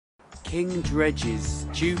King Dredge's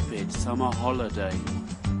stupid summer holiday.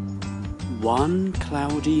 One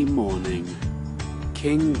cloudy morning,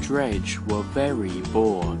 King Dredge were very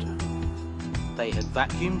bored. They had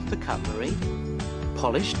vacuumed the cutlery,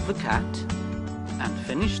 polished the cat, and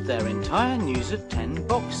finished their entire News at 10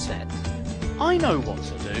 box set. I know what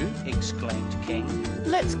to do, Exclaimed King.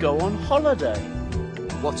 let's go on holiday.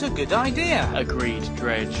 What a good idea! Agreed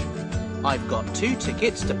Dredge. I've got 2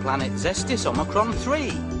 tickets to Planet Zestis Omicron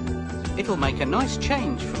 3. It'll make a nice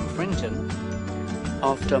change from Frinton.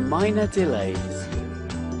 After minor delays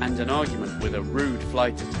and an argument with a rude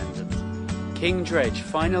flight attendant, King Dredge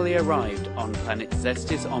finally arrived on Planet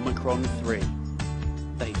Zestis Omicron 3.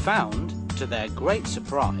 They found, to their great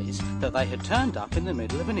surprise, that they had turned up in the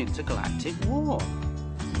middle of an intergalactic war.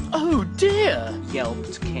 Oh dear!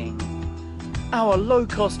 Yelped King. Our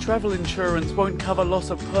low-cost travel insurance won't cover loss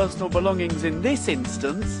of personal belongings in this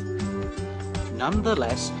instance.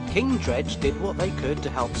 Nonetheless, King Dredge did what they could to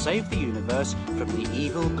help save the universe from the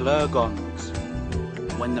evil Glurgons.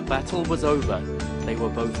 When the battle was over, they were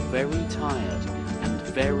both very tired and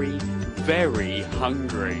very, very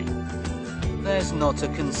hungry. There's not a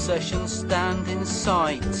concession stand in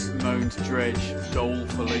sight. Moaned Dredge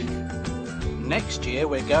dolefully. Next year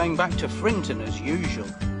we're going back to Frinton as usual,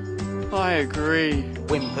 I agree.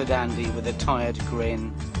 whimpered Andy with a tired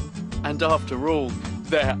grin. And after all,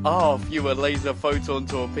 there are fewer laser photon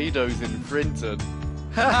torpedoes in Frinton.